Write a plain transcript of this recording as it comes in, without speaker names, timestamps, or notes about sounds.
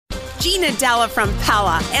Gina Della from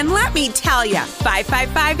Pella, and let me tell you,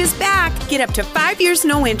 555 is back. Get up to 5 years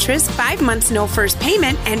no interest, 5 months no first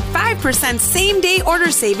payment, and 5% same-day order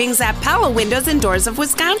savings at Pella Windows and Doors of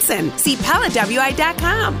Wisconsin. See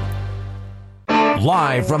PellaWI.com.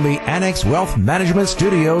 Live from the Annex Wealth Management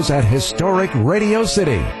Studios at historic Radio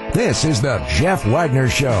City, this is the Jeff Wagner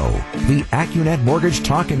Show. The AccuNet Mortgage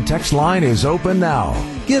Talk and Text line is open now.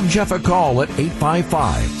 Give Jeff a call at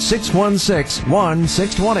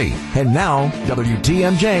 855-616-1620. And now,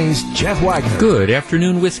 WTMJ's Jeff Wagner. Good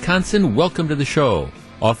afternoon, Wisconsin. Welcome to the show.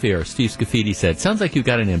 Off air, Steve Scafidi said, sounds like you've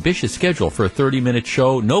got an ambitious schedule for a 30-minute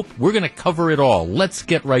show. Nope, we're going to cover it all. Let's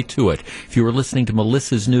get right to it. If you were listening to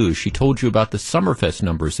Melissa's news, she told you about the Summerfest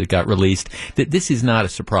numbers that got released, that this is not a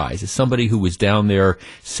surprise. As somebody who was down there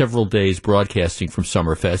several days broadcasting from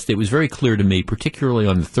Summerfest, it was very clear to me, particularly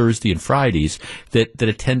on the Thursday and Fridays, that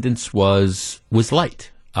attendance was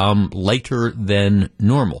light. Lighter than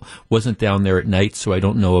normal. Wasn't down there at night, so I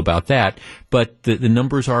don't know about that. But the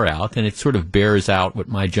numbers are out, and it sort of bears out what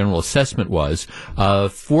my general assessment was.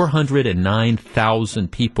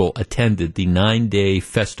 409,000 people attended the 9-day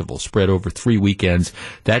festival spread over 3 weekends.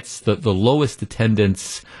 That's the lowest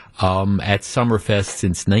attendance at Summerfest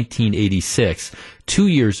since 1986. 2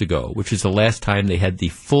 years ago, which is the last time they had the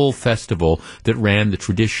full festival that ran the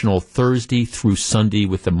traditional Thursday through Sunday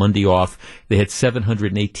with the Monday off, they had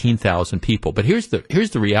 718,000 people. But here's the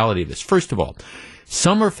reality of this. First of all,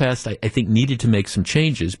 Summerfest, I think, needed to make some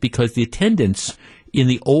changes because the attendance in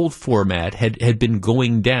the old format had been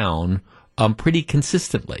going down pretty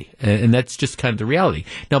consistently, and that's just kind of the reality.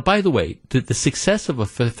 Now, by the way, the success of a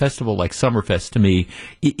festival like Summerfest, to me,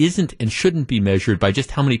 it isn't and shouldn't be measured by just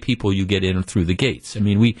how many people you get in through the gates. I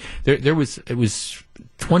mean, it was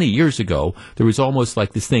 20 years ago, there was almost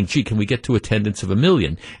like this thing, gee, can we get to attendance of 1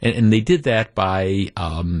 million? And they did that by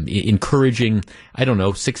encouraging,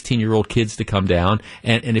 16-year-old kids to come down.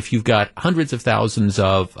 And if you've got hundreds of thousands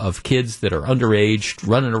of kids that are underage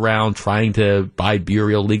running around trying to buy beer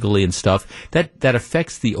illegally and stuff, that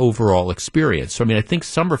affects the overall experience. So, I think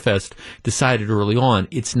Summerfest decided early on,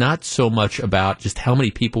 it's not so much about just how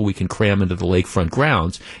many people we can cram into the lakefront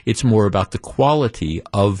grounds. It's more about the quality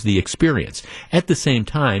of the experience. At the same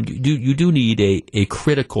time, you do need a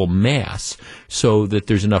critical mass so that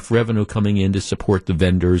there's enough revenue coming in to support the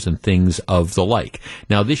vendors and things of the like.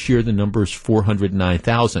 Now, this year, the number is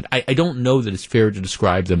 409,000. I don't know that it's fair to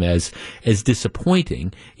describe them as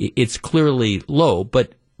disappointing. It's clearly low,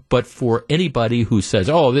 but for anybody who says,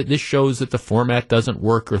 this shows that the format doesn't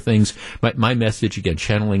work or things, my message, again,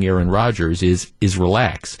 channeling Aaron Rodgers, is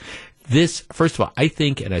relax. This, first of all, I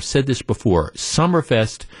think, and I've said this before,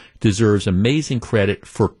 Summerfest deserves amazing credit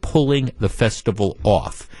for pulling the festival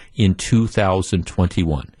off in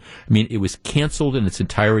 2021. It was canceled in its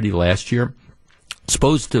entirety last year.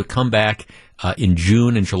 Supposed to come back in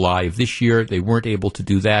June and July of this year. They weren't able to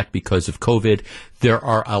do that because of COVID. There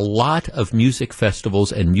are a lot of music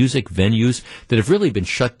festivals and music venues that have really been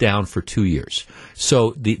shut down for 2 years.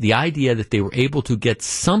 So the idea that they were able to get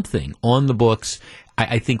something on the books,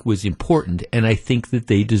 I think, was important, and I think that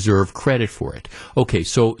they deserve credit for it. Okay,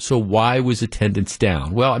 so why was attendance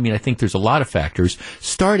down? Well, I think there's a lot of factors,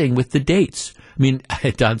 starting with the dates.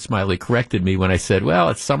 Don Smiley corrected me when I said, well,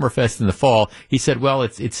 it's Summerfest in the fall. He said, well,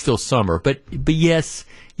 it's still summer. But yes,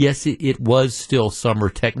 it was still summer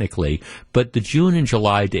technically. But the June and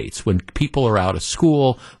July dates, when people are out of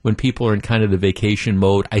school, when people are in kind of the vacation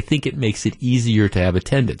mode, I think it makes it easier to have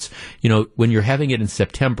attendance. When you're having it in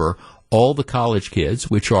September, all the college kids,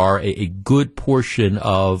 which are a good portion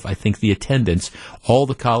of, I think, the attendance, all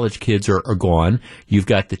the college kids are gone. You've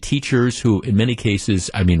got the teachers who, in many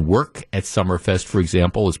cases, work at Summerfest, for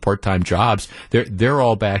example, as part-time jobs. They're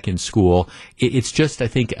all back in school. It's just, I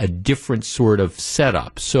think, a different sort of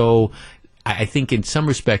setup. So I think in some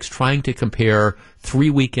respects, trying to compare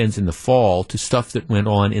 3 weekends in the fall to stuff that went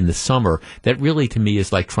on in the summer, that really to me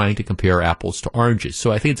is like trying to compare apples to oranges.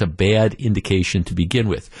 So I think it's a bad indication to begin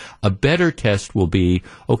with. A better test will be,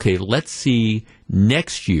 okay, let's see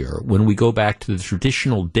next year when we go back to the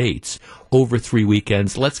traditional dates over 3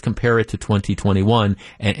 weekends, let's compare it to 2021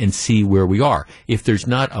 and see where we are. If there's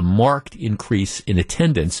not a marked increase in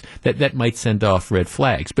attendance, that might send off red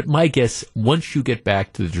flags. But my guess, once you get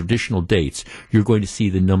back to the traditional dates, you're going to see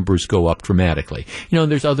the numbers go up dramatically.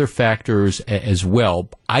 There's other factors as well.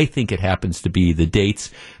 I think it happens to be the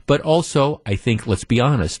dates, but also I think, let's be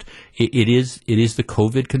honest, it is the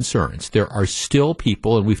COVID concerns. There are still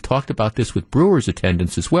people, and we've talked about this with Brewers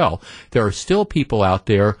attendance as well, there are still people out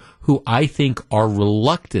there who I think are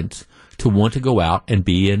reluctant to want to go out and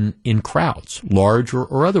be in crowds, large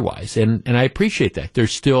or otherwise. And I appreciate that. They're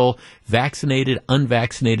still vaccinated,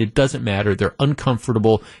 unvaccinated, doesn't matter. They're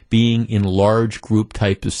uncomfortable being in large group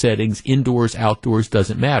type of settings, indoors, outdoors,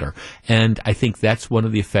 doesn't matter. And I think that's one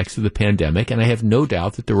of the effects of the pandemic. And I have no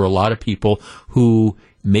doubt that there were a lot of people who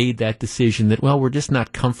made that decision that, well, we're just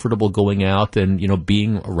not comfortable going out and,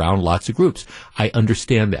 being around lots of groups. I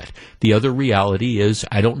understand that. The other reality is,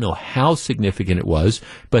 I don't know how significant it was,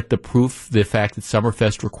 but the fact that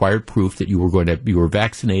Summerfest required proof that you were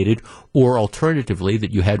vaccinated, or alternatively,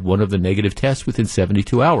 that you had one of the negative tests within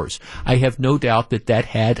 72 hours. I have no doubt that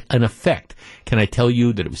had an effect. Can I tell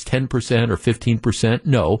you that it was 10% or 15%?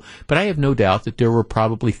 No, but I have no doubt that there were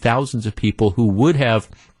probably thousands of people who would have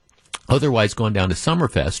otherwise gone down to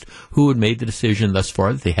Summerfest, who had made the decision thus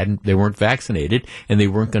far that they weren't vaccinated and they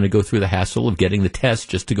weren't going to go through the hassle of getting the test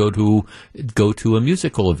just to go to a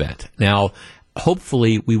musical event. Now,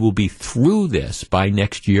 hopefully we will be through this by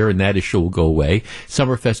next year and that issue will go away.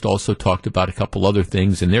 Summerfest also talked about a couple other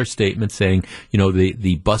things in their statement, saying,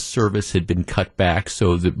 the bus service had been cut back,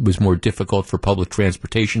 so it was more difficult for public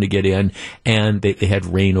transportation to get in, and they had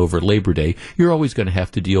rain over Labor Day. You're always going to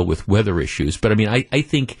have to deal with weather issues. But I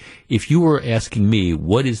think if you were asking me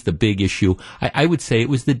what is the big issue, I would say it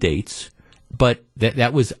was the dates. But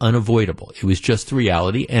that was unavoidable. It was just the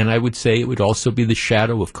reality, and I would say it would also be the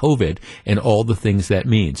shadow of COVID and all the things that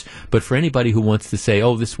means. But for anybody who wants to say,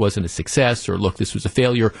 oh, this wasn't a success, or look, this was a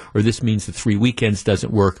failure, or this means the 3 weekends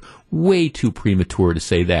doesn't work, way too premature to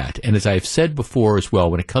say that. And as I've said before as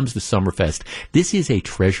well, when it comes to Summerfest, this is a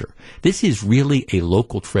treasure. This is really a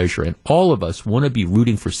local treasure, and all of us want to be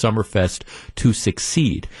rooting for Summerfest to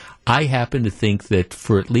succeed. I happen to think that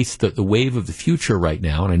for at least the wave of the future right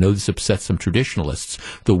now, and I know this upsets some traditionalists,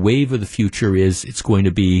 the wave of the future is it's going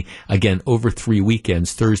to be, again, over 3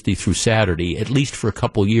 weekends, Thursday through Saturday, at least for a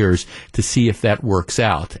couple years, to see if that works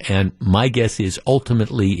out. And my guess is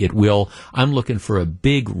ultimately it will. I'm looking for a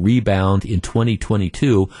big rebound in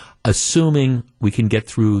 2022, assuming we can get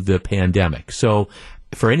through the pandemic. So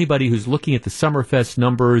for anybody who's looking at the Summerfest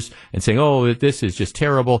numbers and saying, oh, this is just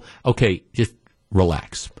terrible, okay, just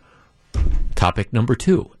relax. Topic number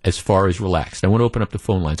 2, as far as relaxed. I want to open up the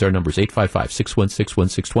phone lines. Our number is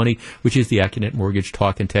 855-616-1620, which is the AccuNet Mortgage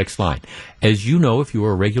talk and text line. As you know, if you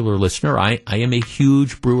are a regular listener, I am a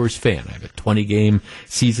huge Brewers fan. I have a 20-game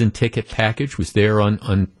season ticket package, was there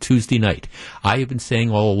on Tuesday night. I have been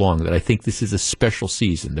saying all along that I think this is a special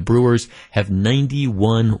season. The Brewers have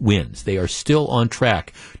 91 wins. They are still on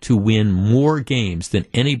track to win more games than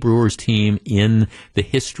any Brewers team in the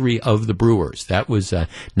history of the Brewers. That was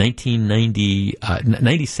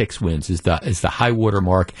 96 wins is the high water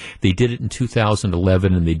mark. They did it in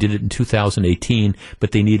 2011 and they did it in 2018,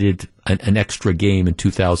 but they needed an extra game in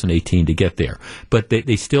 2018 to get there. But they've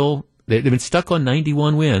been stuck on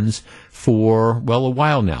 91 wins for, well, a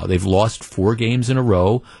while now. They've lost 4 games in a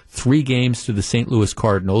row, 3 games to the St. Louis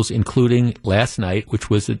Cardinals, including last night, which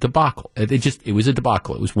was a debacle. It was a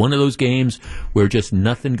debacle. It was one of those games where just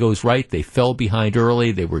nothing goes right. They fell behind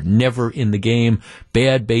early. They were never in the game.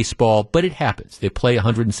 Bad baseball, but it happens. They play a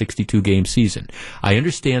 162-game season. I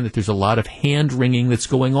understand that there's a lot of hand-wringing that's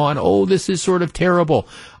going on. Oh, this is sort of terrible.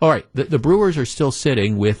 All right, the Brewers are still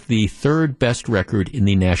sitting with the 3rd best record in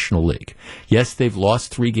the National League. Yes, they've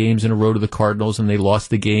lost 3 games in a row to the Cardinals, and they lost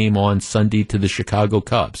the game on Sunday to the Chicago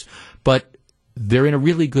Cubs. But they're in a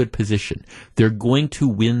really good position. They're going to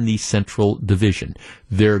win the Central Division.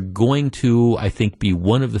 They're going to, I think, be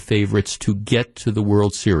one of the favorites to get to the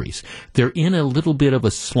World Series. They're in a little bit of a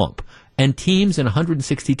slump. And teams in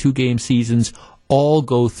 162-game seasons all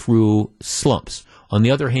go through slumps. On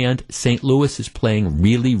the other hand, St. Louis is playing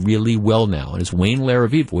really, really well now. And as Wayne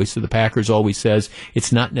Larrivee, voice of the Packers, always says,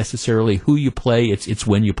 it's not necessarily who you play, it's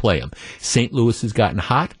when you play them. St. Louis has gotten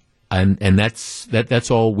hot, and that's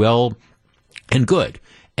all well and good.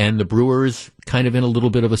 And the Brewers kind of in a little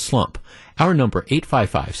bit of a slump. Our number,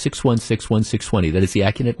 855-616-1620. That is the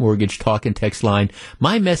AccuNet Mortgage talk and text line.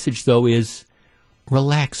 My message, though, is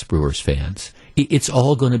relax, Brewers fans. It's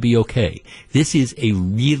all going to be okay. This is a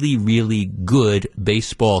really, really good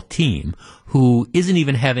baseball team who isn't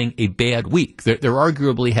even having a bad week. They're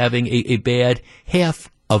arguably having a bad half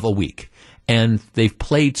of a week. And they've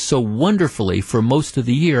played so wonderfully for most of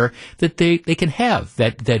the year that they can have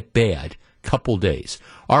that bad couple days.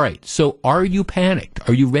 All right, so are you panicked?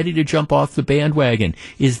 Are you ready to jump off the bandwagon?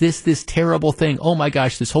 Is this terrible thing? Oh, my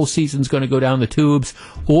gosh, this whole season's going to go down the tubes?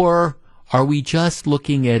 Or are we just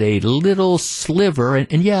looking at a little sliver?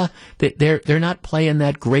 And yeah, they're not playing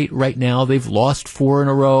that great right now. They've lost 4 in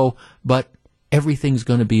a row, but everything's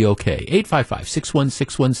going to be okay.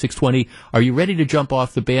 855-616-1620. Are you ready to jump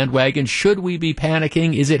off the bandwagon? Should we be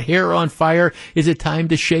panicking? Is it hair on fire? Is it time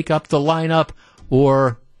to shake up the lineup?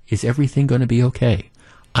 Or is everything going to be okay?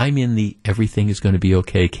 I'm in the everything is going to be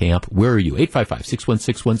okay camp. Where are you?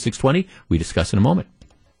 855-616-1620. We discuss in a moment.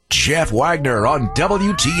 Jeff Wagner on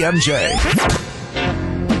WTMJ.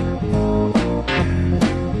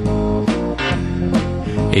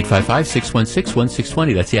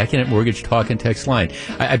 855-616-1620. That's the AccuNet Mortgage Talk and Text line.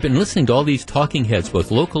 I've been listening to all these talking heads, both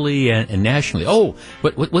locally and nationally. Oh,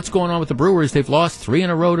 what's going on with the Brewers? They've lost 3 in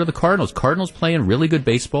a row to the Cardinals. Cardinals playing really good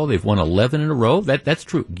baseball. They've won 11 in a row. That's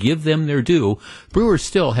true. Give them their due. Brewers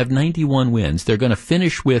still have 91 wins. They're going to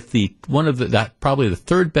finish with probably the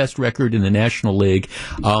third best record in the National League.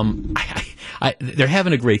 They're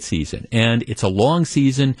having a great season, and it's a long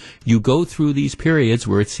season. You go through these periods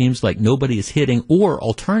where it seems like nobody is hitting, or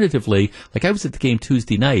alternatively, like I was at the game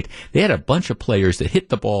Tuesday night, they had a bunch of players that hit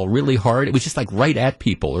the ball really hard. It was just like right at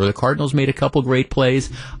people, or the Cardinals made a couple great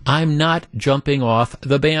plays. I'm not jumping off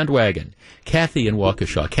the bandwagon. Kathy in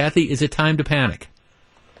Waukesha. Kathy, is it time to panic?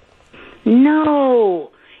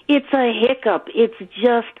 No, it's a hiccup. It's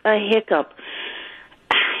just a hiccup.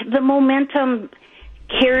 The momentum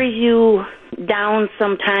carries you down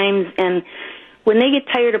sometimes, and when they get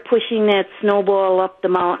tired of pushing that snowball up the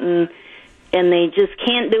mountain and they just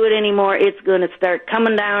can't do it anymore, it's going to start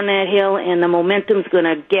coming down that hill, and the momentum's going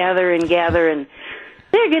to gather, and they're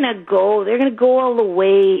going to go all the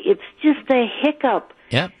way. It's just a hiccup.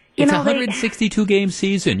 Yep. It's a 162 game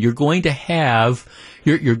season. You're going to have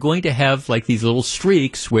like these little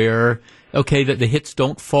streaks where, okay, that the hits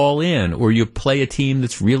don't fall in, or you play a team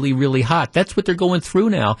that's really, really hot. That's what they're going through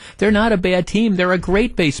now. They're not a bad team. They're a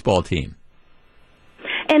great baseball team.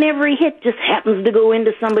 And every hit just happens to go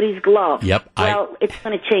into somebody's glove. Yep. Well, it's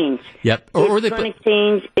going to change. Yep. It's going to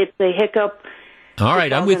change. It's a hiccup. All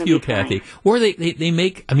right, I'm with you, Kathy. Fine. Or they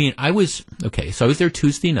make, I was there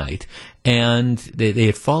Tuesday night, and they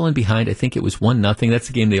had fallen behind. I think it was 1-0. That's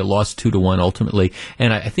the game they lost 2-1 ultimately.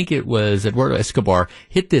 And I think it was Eduardo Escobar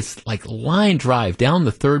hit this like line drive down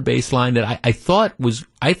the third base line that I thought it was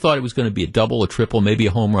going to be a double, a triple, maybe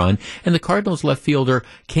a home run. And the Cardinals left fielder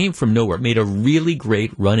came from nowhere, made a really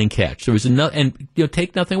great running catch. There was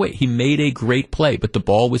take nothing away. He made a great play, but the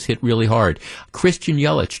ball was hit really hard. Christian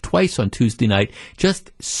Yelich twice on Tuesday night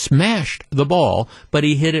just smashed the ball, but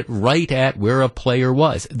he hit it right at where a player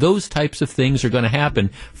was. Those types of things are going to happen.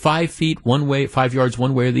 5 feet one way, 5 yards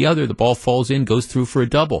one way or the other. The ball falls in, goes through for a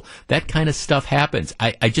double. That kind of stuff happens.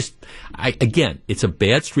 Again, it's a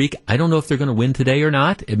bad streak. I don't know if they're going to win today or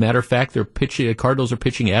not. As a matter of fact, the Cardinals are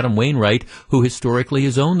pitching Adam Wainwright, who historically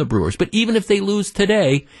has owned the Brewers. But even if they lose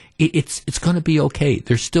today, it's going to be okay.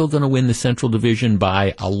 They're still going to win the Central Division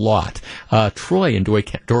by a lot. Troy in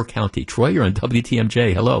Door County. Troy, you're on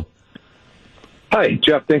WTMJ. Hello. Hi,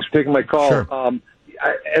 Jeff. Thanks for taking my call. Sure.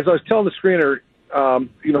 As I was telling the screener,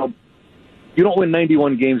 you don't win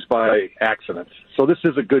 91 games by accident. So this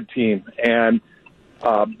is a good team. And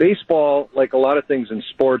baseball, like a lot of things in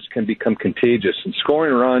sports, can become contagious. And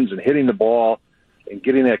scoring runs and hitting the ball and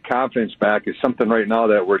getting that confidence back is something right now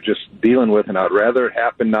that we're just dealing with. And I'd rather it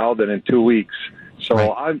happen now than in 2 weeks. So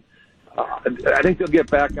right. I think they'll get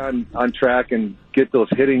back on track and get those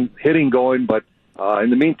hitting going. But in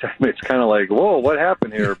the meantime, it's kind of like, whoa, what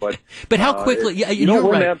happened here? But how quickly? Yeah, you're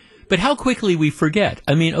right. But how quickly we forget.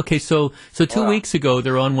 So 2 weeks ago,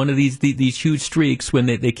 they're on one of these huge streaks when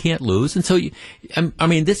they can't lose. And so,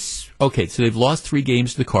 so they've lost 3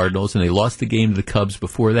 games to the Cardinals, and they lost the game to the Cubs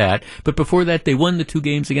before that. But before that, they won the 2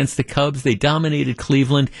 games against the Cubs. They dominated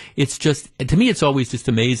Cleveland. It's just, to me, it's always just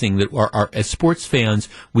amazing that as sports fans,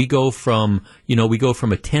 we go from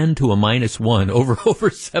a 10 to a -1 over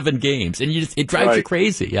 7 games. And it drives you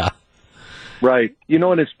crazy. Yeah. Right.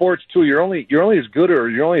 And in sports, too, you're only as good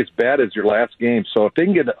or you're only as bad as your last game. So if they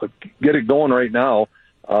can get it going right now,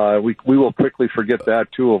 we will quickly forget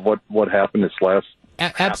that, too, of what happened this last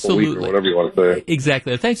absolutely week or whatever you want to say.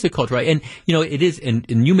 Exactly. Thanks for the call, Troy. And, it is, and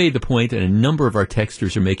you made the point, and a number of our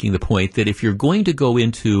texters are making the point, that if you're going to go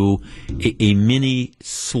into a mini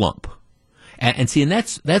slump, and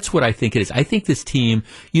that's what I think it is. I think this team,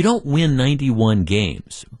 you don't win 91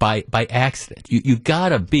 games by accident. You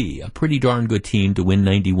gotta be a pretty darn good team to win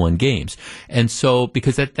 91 games. And so,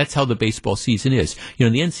 because that's how the baseball season is.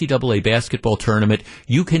 In the NCAA basketball tournament,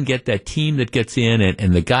 you can get that team that gets in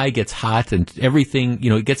and the guy gets hot and everything,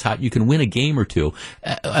 it gets hot. You can win a game or two.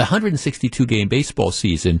 A 162 game baseball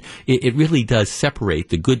season, it really does separate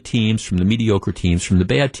the good teams from the mediocre teams from the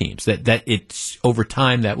bad teams. That it's over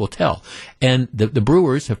time that will tell. And the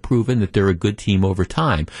Brewers have proven that they're a good team over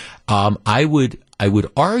time. I would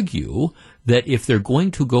argue that if they're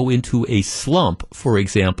going to go into a slump, for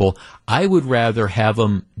example, I would rather have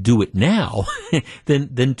them do it now than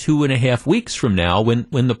 2.5 weeks from now when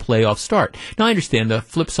the playoffs start. Now, I understand the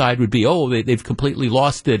flip side would be, they've completely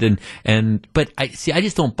lost it, but I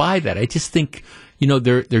just don't buy that. I just think,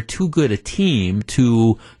 they're too good a team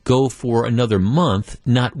to go for another month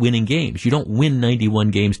not winning games. You don't win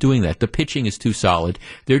 91 games doing that. The pitching is too solid.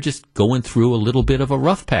 They're just going through a little bit of a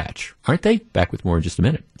rough patch, aren't they? Back with more in just a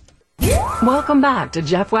minute. Welcome back to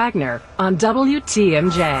Jeff Wagner on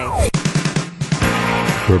WTMJ.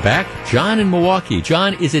 We're back. John in Milwaukee.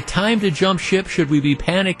 John, is it time to jump ship? Should we be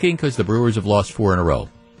panicking because the Brewers have lost 4 in a row?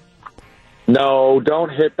 No, don't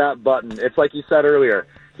hit that button. It's like you said earlier.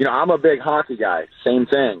 I'm a big hockey guy. Same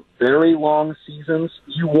thing. Very long seasons.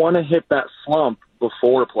 You want to hit that slump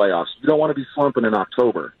before playoffs. You don't want to be slumping in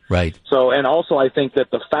October. Right. So, and also I think that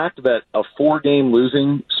the fact that a 4-game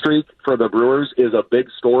losing streak for the Brewers is a big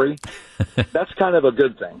story, that's kind of a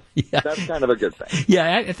good thing. Yeah. That's kind of a good thing.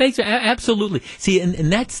 Yeah, thanks. Absolutely. See,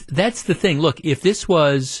 and that's the thing. Look, if this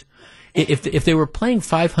was... If they were playing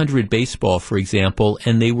 500 baseball, for example,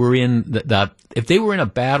 and they were in if they were in a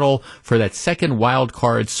battle for that second wild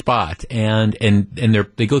card spot and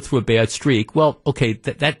they go through a bad streak, well, okay,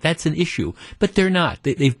 that's an issue. But they're not.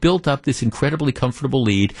 They've built up this incredibly comfortable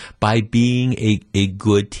lead by being a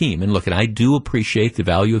good team. And look, and I do appreciate the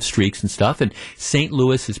value of streaks and stuff. And St.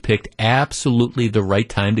 Louis has picked absolutely the right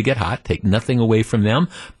time to get hot. Take nothing away from them,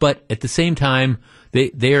 but at the same time,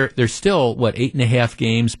 They're still, 8.5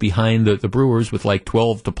 games behind the Brewers with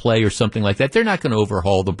 12 to play or something like that. They're not going to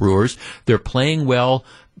overhaul the Brewers. They're playing well.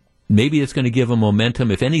 Maybe it's going to give them momentum.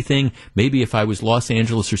 If anything, maybe if I was Los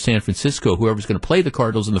Angeles or San Francisco, whoever's going to play the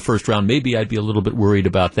Cardinals in the first round, maybe I'd be a little bit worried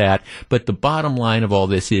about that. But the bottom line of all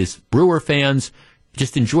this is, Brewer fans,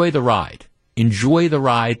 just enjoy the ride. Enjoy the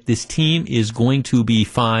ride. This team is going to be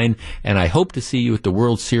fine, and I hope to see you at the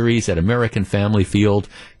World Series at American Family Field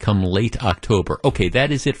come late October. Okay,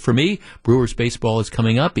 that is it for me. Brewers baseball is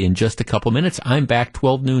coming up in just a couple minutes. I'm back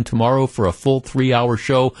 12 noon tomorrow for a full 3-hour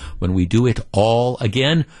show when we do it all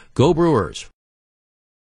again. Go Brewers!